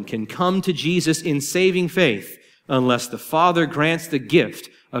one can come to Jesus in saving faith unless the Father grants the gift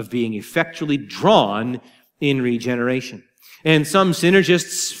of being effectually drawn in regeneration. And some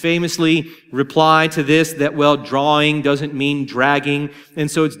synergists famously reply to this that, well, drawing doesn't mean dragging, and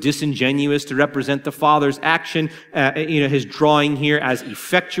so it's disingenuous to represent the Father's action, his drawing here as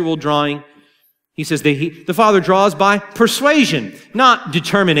effectual drawing. He says the Father draws by persuasion, not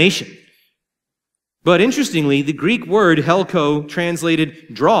determination. But interestingly, the Greek word helko,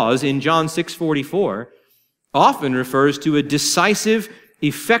 translated draws in John 6:44, often refers to a decisive,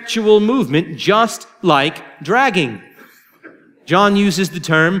 effectual movement just like dragging. John uses the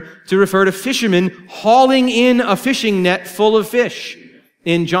term to refer to fishermen hauling in a fishing net full of fish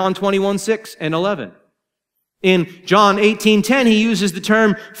in John 21:6 and 11. In John 18:10, he uses the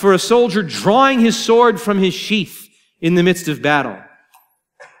term for a soldier drawing his sword from his sheath in the midst of battle.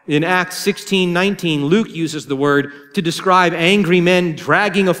 In Acts 16:19, Luke uses the word to describe angry men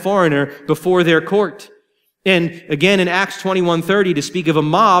dragging a foreigner before their court. And again in Acts 21:30 to speak of a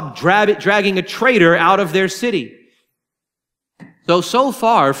mob dragging a traitor out of their city. So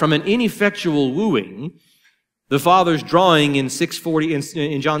far from an ineffectual wooing, the Father's drawing in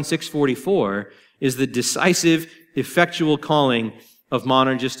John 6:44 is the decisive, effectual calling of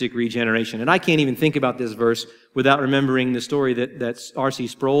monergistic regeneration. And I can't even think about this verse without remembering the story that R.C.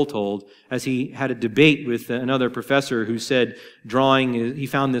 Sproul told as he had a debate with another professor who said drawing, he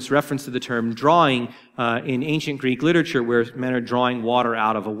found this reference to the term drawing in ancient Greek literature where men are drawing water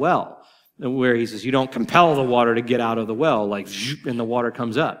out of a well, where he says you don't compel the water to get out of the well, like and the water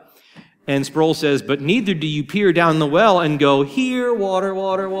comes up. And Sproul says, but neither do you peer down the well and go, here, water,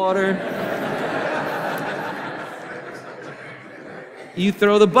 water, water. You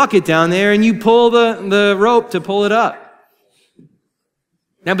throw the bucket down there and you pull the rope to pull it up.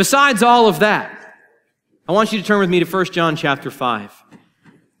 Now, besides all of that, I want you to turn with me to 1 John chapter 5.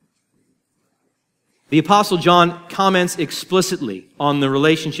 The Apostle John comments explicitly on the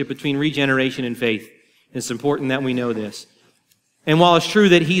relationship between regeneration and faith. It's important that we know this. And while it's true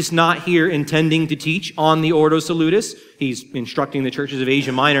that he's not here intending to teach on the Ordo Salutis, he's instructing the churches of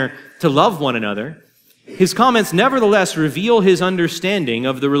Asia Minor to love one another, his comments nevertheless reveal his understanding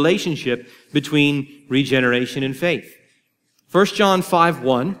of the relationship between regeneration and faith. 1 John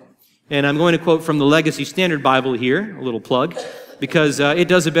 5:1, and I'm going to quote from the Legacy Standard Bible here, a little plug, because it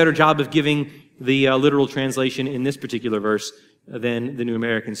does a better job of giving the literal translation in this particular verse than the New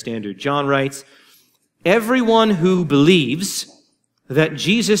American Standard. John writes, everyone who believes that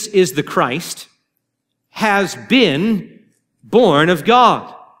Jesus is the Christ has been born of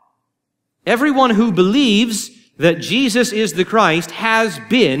God. Everyone who believes that Jesus is the Christ has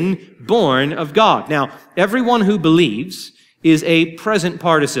been born of God. Now, everyone who believes is a present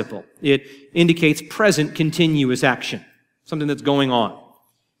participle. It indicates present continuous action, something that's going on.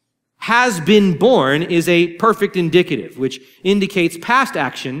 Has been born is a perfect indicative, which indicates past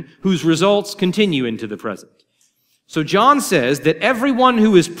action whose results continue into the present. So John says that everyone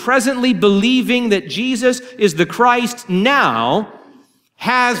who is presently believing that Jesus is the Christ now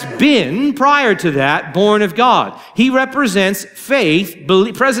has been, prior to that, born of God. He represents faith,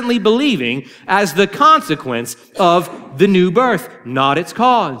 presently believing, as the consequence of the new birth, not its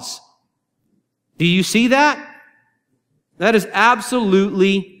cause. Do you see that? That is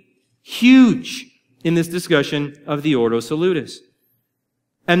absolutely huge in this discussion of the Ordo Salutis.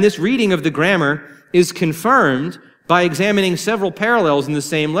 And this reading of the grammar is confirmed by examining several parallels in the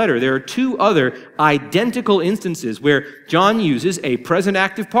same letter. There are two other identical instances where John uses a present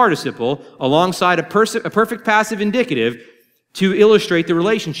active participle alongside a perfect passive indicative to illustrate the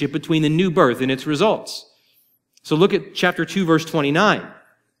relationship between the new birth and its results. So look at chapter 2, verse 29.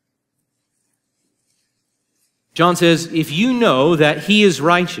 John says, "If you know that he is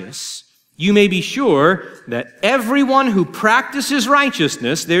righteous, you may be sure that everyone who practices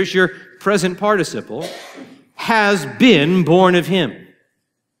righteousness," there's your present participle, "has been born of him."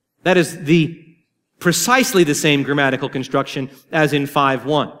 That is precisely the same grammatical construction as in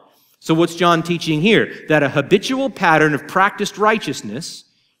 5:1. So what's John teaching here? That a habitual pattern of practiced righteousness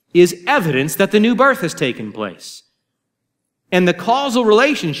is evidence that the new birth has taken place. And the causal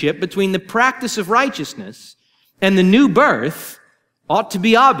relationship between the practice of righteousness and the new birth ought to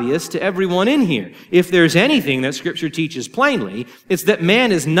be obvious to everyone in here. If there's anything that Scripture teaches plainly, it's that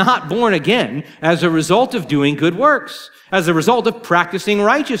man is not born again as a result of doing good works, as a result of practicing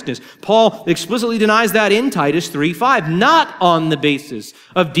righteousness. Paul explicitly denies that in Titus 3:5, not on the basis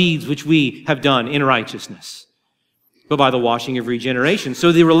of deeds which we have done in righteousness, but by the washing of regeneration.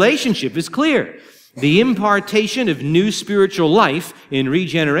 So the relationship is clear. The impartation of new spiritual life in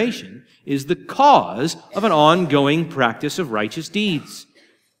regeneration is the cause of an ongoing practice of righteous deeds.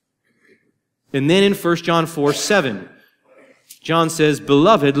 And then in 1 John 4:7, John says,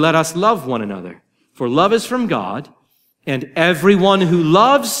 "Beloved, let us love one another, for love is from God, and everyone who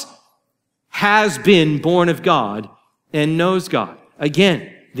loves has been born of God and knows God." Again,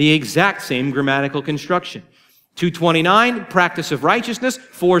 the exact same grammatical construction. 2:29, practice of righteousness.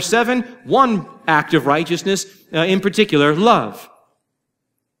 4:7, one act of righteousness, in particular, love.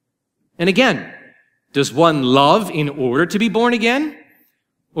 And again, does one love in order to be born again?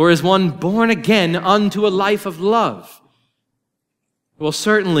 Or is one born again unto a life of love? Well,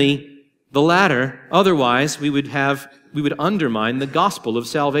 certainly the latter. Otherwise, we would undermine the gospel of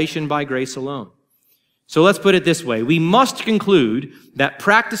salvation by grace alone. So let's put it this way. We must conclude that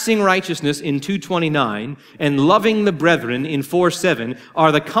practicing righteousness in 2:29 and loving the brethren in 4:7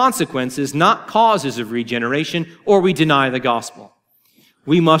 are the consequences, not causes of regeneration, or we deny the gospel.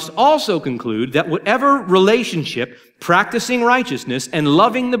 We must also conclude that whatever relationship practicing righteousness and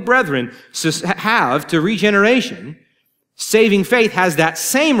loving the brethren have to regeneration, saving faith has that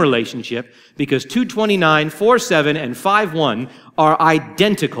same relationship, because 2:29, 4:7, and 5:1 are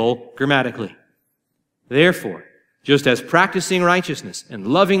identical grammatically. Therefore, just as practicing righteousness and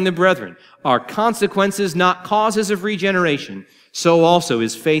loving the brethren are consequences, not causes of regeneration, so also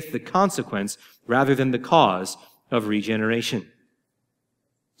is faith the consequence rather than the cause of regeneration.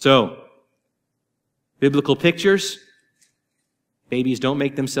 So, biblical pictures: babies don't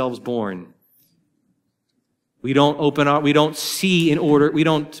make themselves born. We don't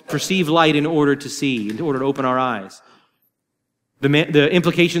perceive light in order to see, in order to open our eyes. The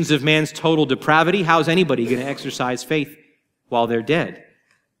implications of man's total depravity: how's anybody going to exercise faith while they're dead?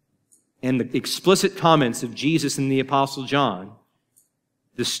 And the explicit comments of Jesus and the Apostle John,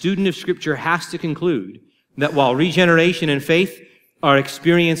 the student of Scripture has to conclude that while regeneration and faith are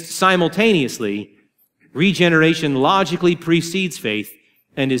experienced simultaneously, regeneration logically precedes faith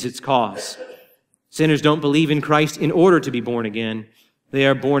and is its cause. Sinners don't believe in Christ in order to be born again. They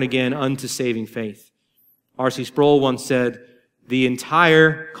are born again unto saving faith. R.C. Sproul once said, "The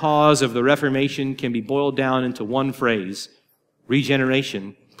entire cause of the Reformation can be boiled down into one phrase: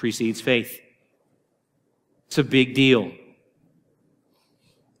 regeneration precedes faith." It's a big deal.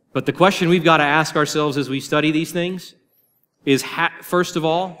 But the question we've got to ask ourselves as we study these things is, first of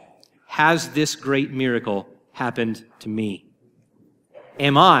all, has this great miracle happened to me?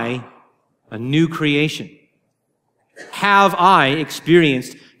 Am I a new creation? Have I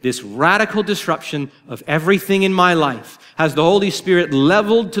experienced this radical disruption of everything in my life? Has the Holy Spirit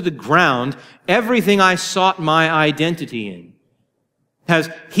leveled to the ground everything I sought my identity in? Has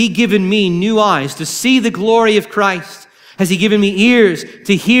He given me new eyes to see the glory of Christ? Has He given me ears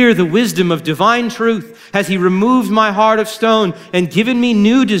to hear the wisdom of divine truth? Has He removed my heart of stone and given me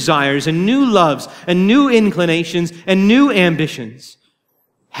new desires and new loves and new inclinations and new ambitions?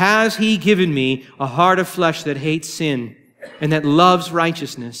 Has He given me a heart of flesh that hates sin and that loves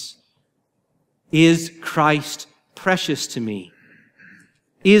righteousness? Is Christ precious to me?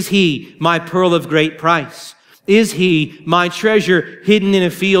 Is He my pearl of great price? Is He my treasure hidden in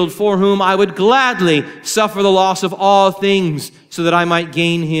a field, for whom I would gladly suffer the loss of all things so that I might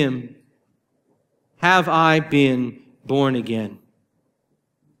gain Him? Have I been born again?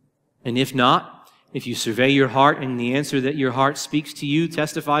 And if not, if you survey your heart and the answer that your heart speaks to you,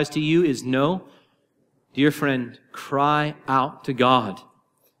 testifies to you, is no, dear friend, cry out to God.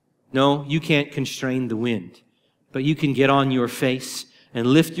 No, you can't constrain the wind, but you can get on your face and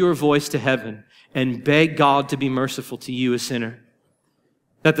lift your voice to heaven and beg God to be merciful to you, a sinner,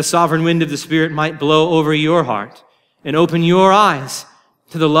 that the sovereign wind of the Spirit might blow over your heart and open your eyes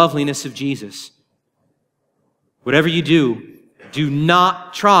to the loveliness of Jesus. Whatever you do, do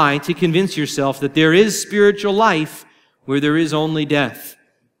not try to convince yourself that there is spiritual life where there is only death.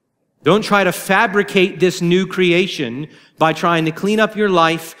 Don't try to fabricate this new creation by trying to clean up your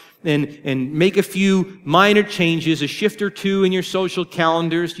life and make a few minor changes, a shift or two in your social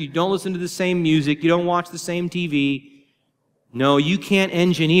calendars. You don't listen to the same music. You don't watch the same TV. No, you can't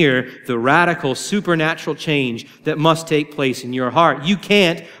engineer the radical supernatural change that must take place in your heart. You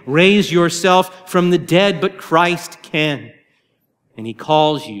can't raise yourself from the dead, but Christ can. And He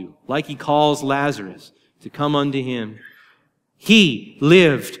calls you, like He calls Lazarus, to come unto Him. He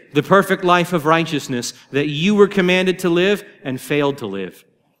lived the perfect life of righteousness that you were commanded to live and failed to live.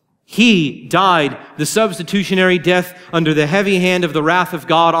 He died the substitutionary death under the heavy hand of the wrath of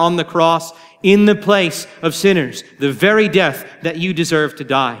God on the cross in the place of sinners, the very death that you deserve to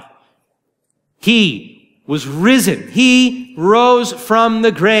die. He was risen. He rose from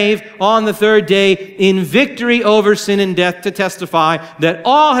the grave on the third day in victory over sin and death to testify that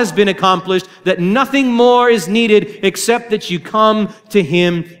all has been accomplished, that nothing more is needed except that you come to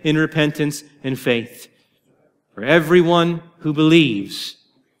Him in repentance and faith. For everyone who believes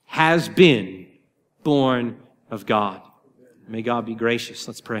has been born of God. May God be gracious.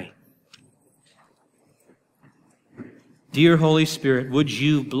 Let's pray. Dear Holy Spirit, would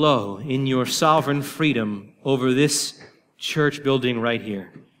you blow in your sovereign freedom over this church building right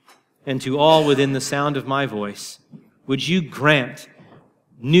here, and to all within the sound of my voice, would you grant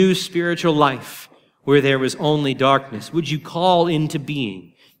new spiritual life where there was only darkness? Would you call into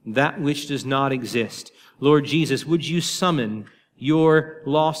being that which does not exist? Lord Jesus, would you summon your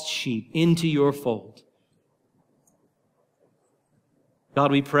lost sheep into your fold?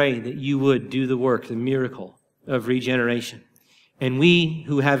 God, we pray that you would do the work, the miracle of regeneration. And we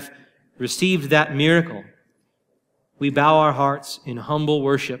who have received that miracle, we bow our hearts in humble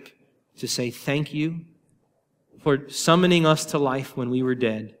worship to say thank you for summoning us to life when we were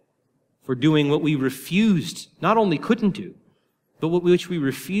dead, for doing what we refused, not only couldn't do, but which we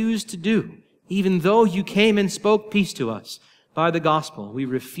refused to do. Even though you came and spoke peace to us by the gospel, we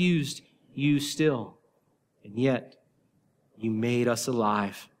refused you still. And yet, you made us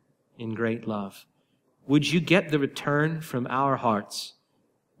alive in great love. Would you get the return from our hearts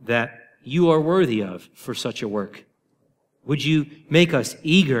that you are worthy of for such a work? Would you make us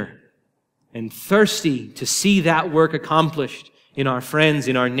eager and thirsty to see that work accomplished in our friends,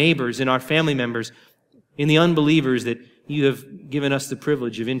 in our neighbors, in our family members, in the unbelievers that you have given us the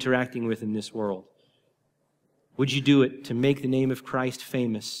privilege of interacting with in this world? Would you do it to make the name of Christ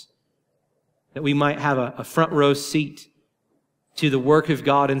famous, that we might have a front row seat to the work of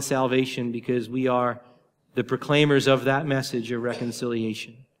God in salvation because we are the proclaimers of that message of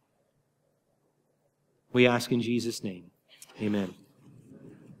reconciliation? We ask in Jesus' name. Amen.